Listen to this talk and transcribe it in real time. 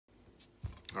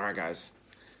All right, guys.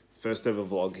 First ever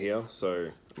vlog here, so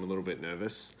I'm a little bit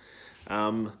nervous.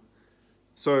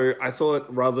 So I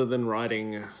thought rather than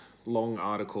writing long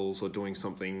articles or doing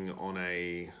something on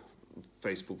a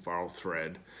Facebook viral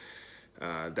thread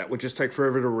that would just take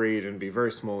forever to read and be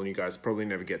very small and you guys probably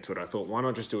never get to it, I thought why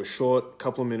not just do a short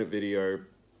couple of minute video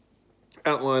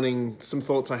outlining some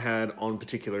thoughts I had on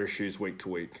particular issues week to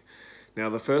week. Now,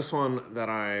 the first one that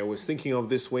I was thinking of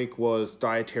this week was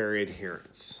dietary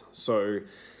adherence. So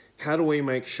how do we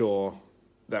make sure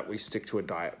that we stick to a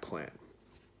diet plan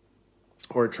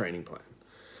or a training plan?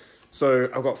 So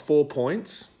I've got 4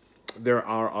 points. There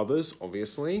are others,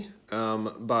 obviously,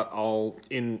 but I'll,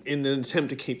 in an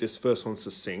attempt to keep this first one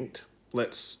succinct,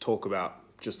 let's talk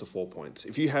about just the 4 points.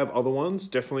 If you have other ones,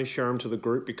 definitely share them to the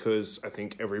group because I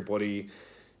think everybody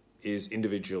is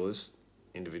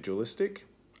individualistic,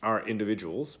 are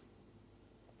individuals.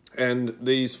 And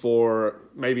these 4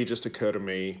 maybe just occur to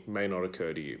me, may not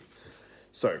occur to you.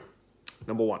 So,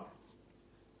 number 1,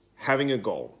 having a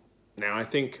goal. Now, I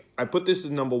think I put this as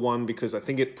number 1 because I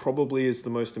think it probably is the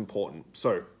most important.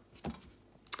 So,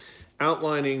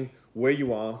 outlining where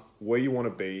you are, where you want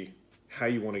to be, how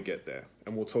you want to get there.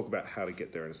 And we'll talk about how to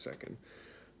get there in a second.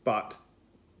 But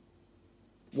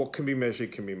what can be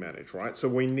measured can be managed, right? So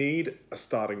we need a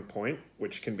starting point,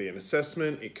 which can be an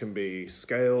assessment, it can be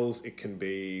scales, it can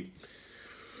be...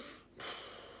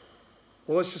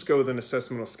 Well, let's just go with an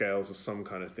assessment or scales of some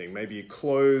kind of thing. Maybe your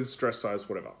clothes, dress size,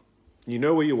 whatever. You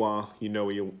know where you are, you know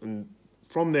where you... And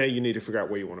from there, you need to figure out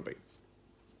where you want to be.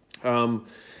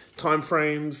 Time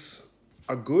frames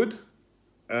are good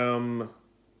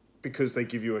because they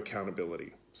give you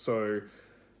accountability. So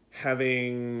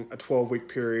having a 12-week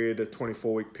period, a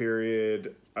 24-week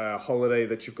period, a holiday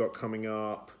that you've got coming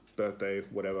up, birthday,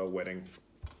 whatever, wedding.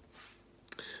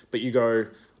 But you go,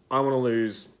 I want to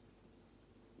lose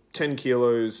 10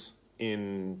 kilos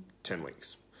in 10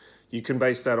 weeks. You can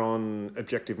base that on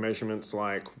objective measurements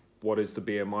like what is the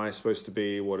BMI supposed to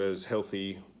be, what is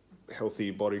healthy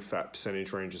body fat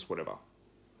percentage ranges, whatever.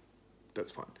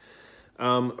 That's fine.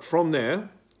 From there,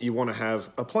 you want to have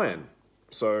a plan.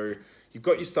 So you've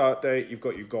got your start date, you've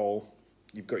got your goal,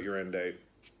 you've got your end date.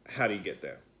 How do you get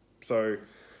there? So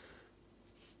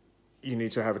you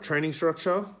need to have a training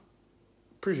structure,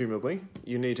 presumably.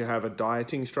 You need to have a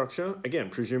dieting structure, again,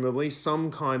 presumably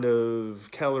some kind of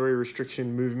calorie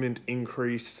restriction, movement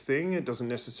increase thing. It doesn't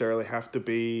necessarily have to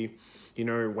be,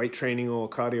 weight training or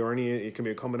cardio or any. It can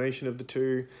be a combination of the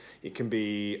two. It can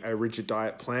be a rigid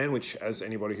diet plan, which as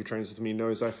anybody who trains with me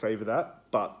knows, I favor that.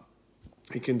 But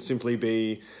it can simply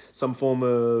be some form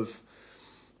of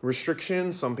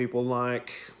restriction. Some people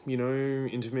like,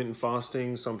 intermittent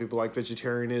fasting. Some people like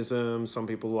vegetarianism. Some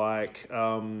people like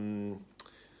low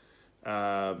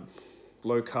carb,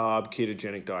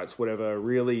 ketogenic diets, whatever.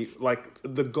 Really, like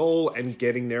the goal and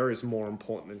getting there is more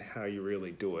important than how you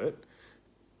really do it,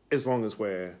 as long as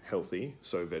we're healthy.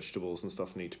 So vegetables and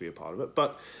stuff need to be a part of it.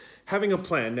 But having a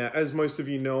plan. Now, as most of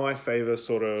you know, I favor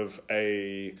sort of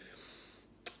a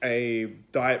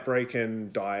diet break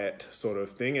and diet sort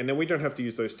of thing. And then we don't have to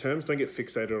use those terms. Don't get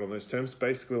fixated on those terms.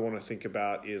 Basically, what I want to think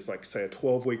about is like, say, a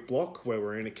 12-week block where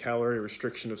we're in a calorie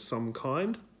restriction of some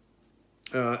kind.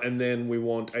 And then we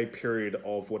want a period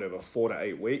of 4 to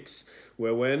 8 weeks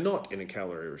where we're not in a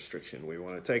calorie restriction. We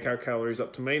want to take our calories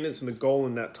up to maintenance. And the goal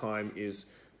in that time is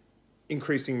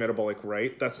increasing metabolic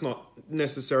rate. That's not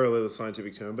necessarily the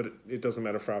scientific term, but it doesn't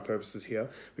matter for our purposes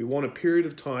here. We want a period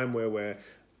of time where we're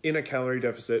in a calorie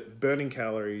deficit, burning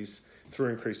calories through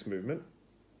increased movement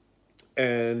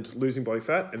and losing body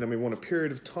fat. And then we want a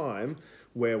period of time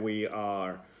where we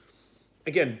are,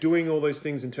 again, doing all those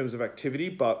things in terms of activity,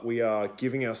 but we are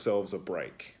giving ourselves a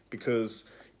break. Because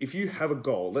if you have a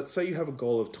goal, let's say you have a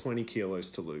goal of 20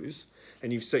 kilos to lose,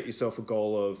 and you've set yourself a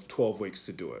goal of 12 weeks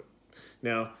to do it.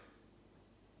 Now,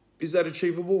 is that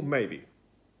achievable? Maybe.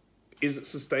 Is it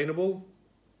sustainable?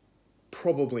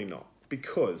 Probably not.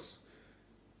 Because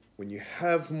when you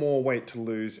have more weight to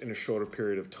lose in a shorter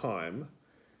period of time,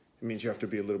 it means you have to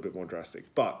be a little bit more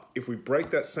drastic. But if we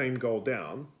break that same goal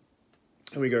down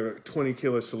and we go 20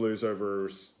 kilos to lose over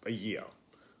a year,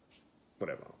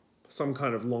 whatever, some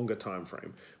kind of longer time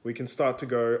frame, we can start to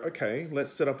go, okay,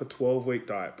 let's set up a 12-week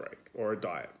diet break or a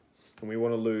diet. And we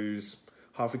want to lose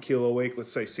half a kilo a week,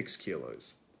 let's say 6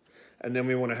 kilos. And then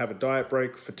we want to have a diet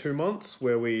break for 2 months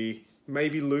where we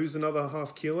maybe lose another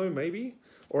half kilo, maybe,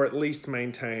 or at least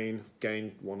gain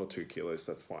 1 or 2 kilos,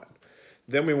 that's fine.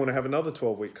 Then we want to have another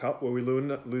 12-week cut where we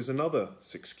lose another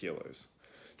 6 kilos.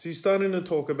 So you're starting to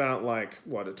talk about like,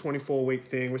 what, a 24-week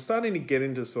thing. We're starting to get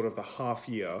into sort of the half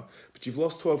year, but you've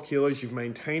lost 12 kilos, you've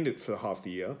maintained it for half the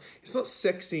year. It's not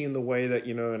sexy in the way that,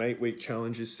 you know, an 8-week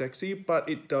challenge is sexy, but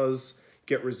it does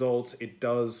get results. It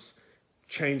does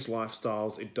change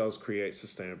lifestyles. It does create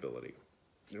sustainability.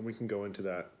 And we can go into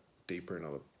that deeper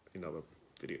in other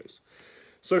videos.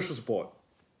 Social support.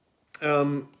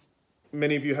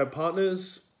 Many of you have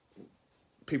partners,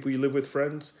 people you live with,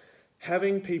 friends.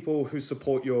 Having people who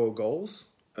support your goals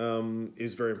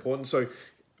is very important. So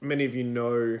many of you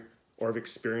know or have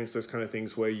experienced those kind of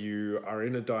things where you are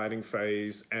in a dieting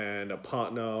phase and a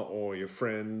partner or your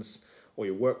friends or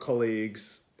your work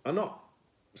colleagues are not.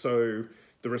 So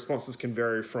the responses can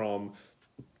vary from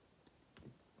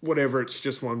whatever, it's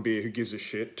just one beer, who gives a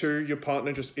shit, to your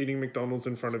partner just eating McDonald's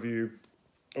in front of you,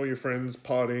 or your friends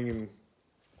partying and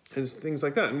things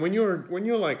like that. And when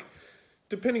you're like,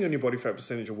 depending on your body fat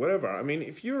percentage or whatever, I mean,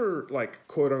 if you're like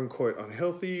quote unquote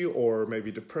unhealthy or maybe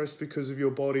depressed because of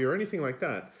your body or anything like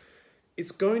that,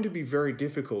 it's going to be very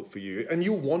difficult for you, and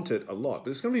you'll want it a lot,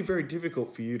 but it's going to be very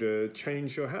difficult for you to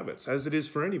change your habits, as it is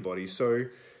for anybody. So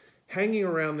hanging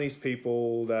around these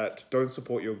people that don't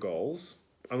support your goals,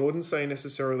 I wouldn't say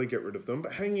necessarily get rid of them,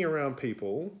 but hanging around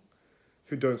people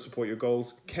who don't support your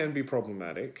goals can be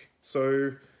problematic.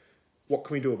 So what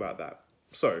can we do about that?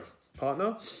 So,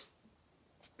 partner,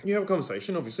 you have a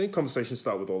conversation, obviously. Conversations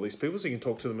start with all these people, so you can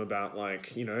talk to them about,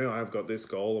 like, you know, I've got this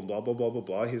goal and blah, blah, blah, blah,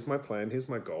 blah. Here's my plan. Here's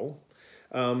my goal.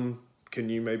 Can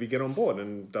you maybe get on board?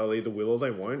 And they'll either will or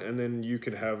they won't. And then you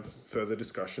can have further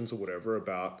discussions or whatever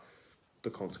about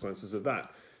the consequences of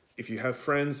that. If you have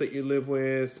friends that you live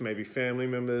with, maybe family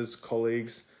members,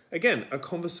 colleagues, again, a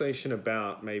conversation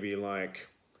about maybe like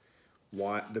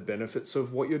why the benefits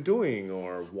of what you're doing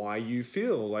or why you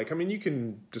feel like, I mean, you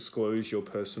can disclose your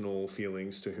personal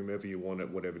feelings to whomever you want at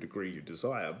whatever degree you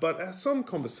desire, but some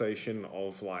conversation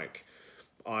of like,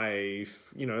 you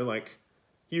know, like,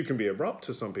 you can be abrupt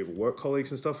to some people, work colleagues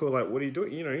and stuff, who are like, what are you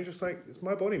doing? You know, you're just like, it's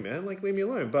my body, man, like, leave me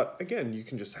alone. But again, you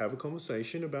can just have a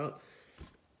conversation about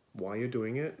why you're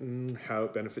doing it and how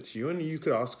it benefits you, and you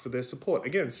could ask for their support.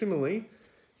 Again, similarly,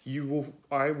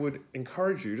 I would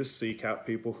encourage you to seek out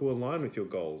people who align with your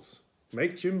goals.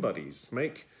 Make gym buddies,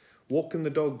 make walking the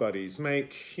dog buddies,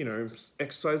 make, you know,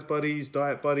 exercise buddies,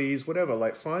 diet buddies, whatever.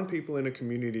 Like, find people in a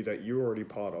community that you're already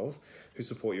part of who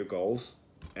support your goals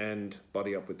and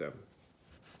buddy up with them.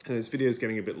 And this video is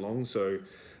getting a bit long, so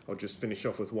I'll just finish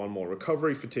off with one more.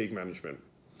 Recovery, fatigue management.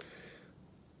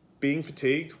 Being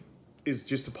fatigued is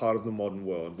just a part of the modern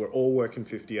world. We're all working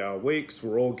 50-hour weeks.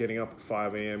 We're all getting up at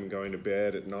 5 a.m. and going to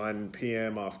bed at 9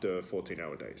 p.m. after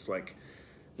 14-hour days. Like,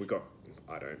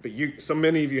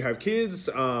 many of you have kids,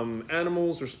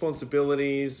 animals,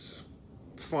 responsibilities,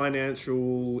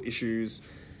 financial issues.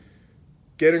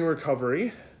 Getting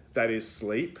recovery, that is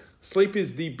sleep. Sleep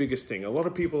is the biggest thing. A lot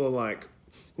of people are like,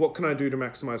 what can I do to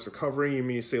maximize recovery?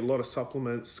 You see a lot of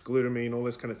supplements, glutamine, all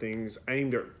those kind of things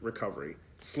aimed at recovery.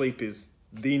 Sleep is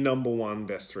the number one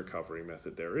best recovery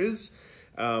method there is.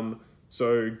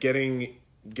 So getting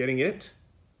it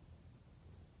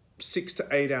 6 to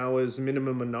 8 hours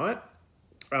minimum a night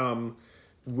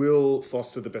will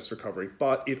foster the best recovery,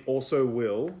 but it also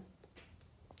will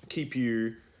keep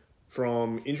you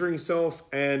from injuring yourself,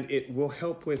 and it will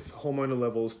help with hormonal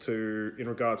levels in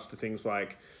regards to things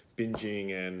like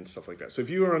binging and stuff like that. So if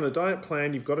you are on a diet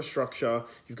plan, you've got a structure,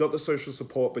 you've got the social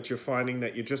support, but you're finding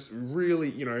that you're just really,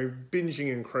 you know,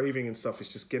 binging and craving and stuff is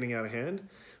just getting out of hand.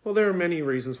 Well, there are many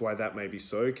reasons why that may be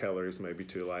so. Calories may be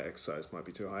too low, exercise might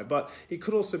be too high, but it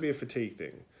could also be a fatigue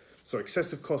thing. So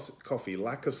excessive coffee,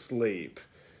 lack of sleep,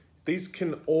 these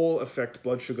can all affect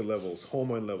blood sugar levels,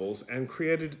 hormone levels, and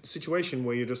create a situation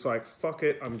where you're just like, fuck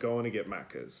it, I'm going to get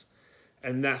Maccas.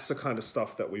 And that's the kind of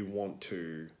stuff that we want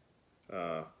to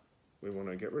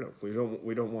get rid of.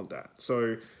 We don't want that.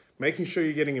 So making sure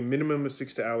you're getting a minimum of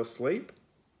 6 to 8 hours sleep,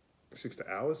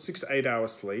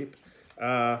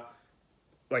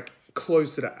 like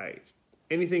closer to 8.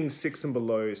 Anything 6 and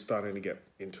below is starting to get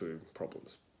into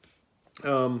problems.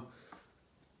 I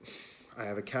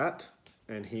have a cat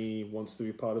and he wants to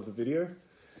be part of the video,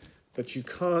 but you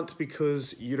can't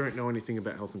because you don't know anything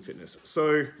about health and fitness.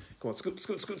 So come on, scoot.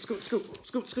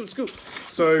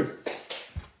 So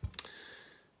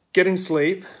getting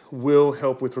sleep will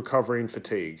help with recovery and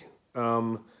fatigue.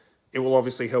 It will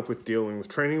obviously help with dealing with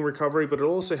training recovery, but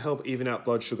it'll also help even out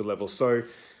blood sugar levels. So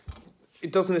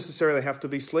it doesn't necessarily have to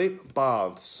be sleep.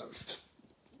 Baths,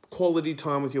 quality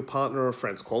time with your partner or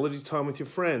friends, quality time with your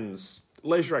friends,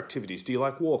 leisure activities. Do you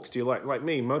like walks? Do you like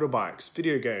me, motorbikes,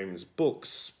 video games,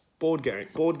 books, board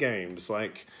games,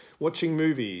 like watching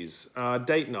movies,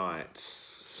 date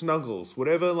nights, snuggles,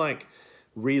 whatever like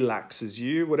relaxes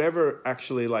you, whatever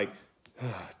actually like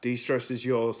de-stresses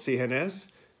your CNS,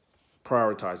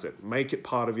 prioritize it. Make it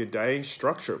part of your day.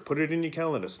 Structure it. Put it in your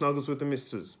calendar. Snuggles with the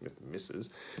missus.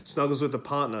 Snuggles with the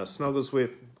partner. Snuggles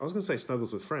with, I was going to say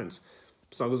snuggles with friends.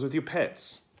 Snuggles with your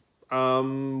pets.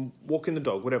 Walking the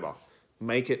dog, whatever.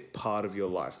 Make it part of your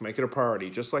life. Make it a priority.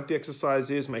 Just like the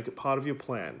exercise is, make it part of your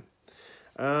plan.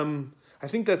 I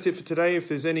think that's it for today. If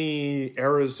there's any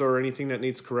errors or anything that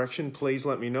needs correction, please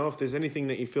let me know. If there's anything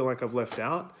that you feel like I've left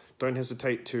out, don't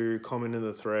hesitate to comment in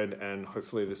the thread, and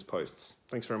hopefully this posts.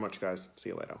 Thanks very much, guys. See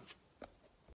you later.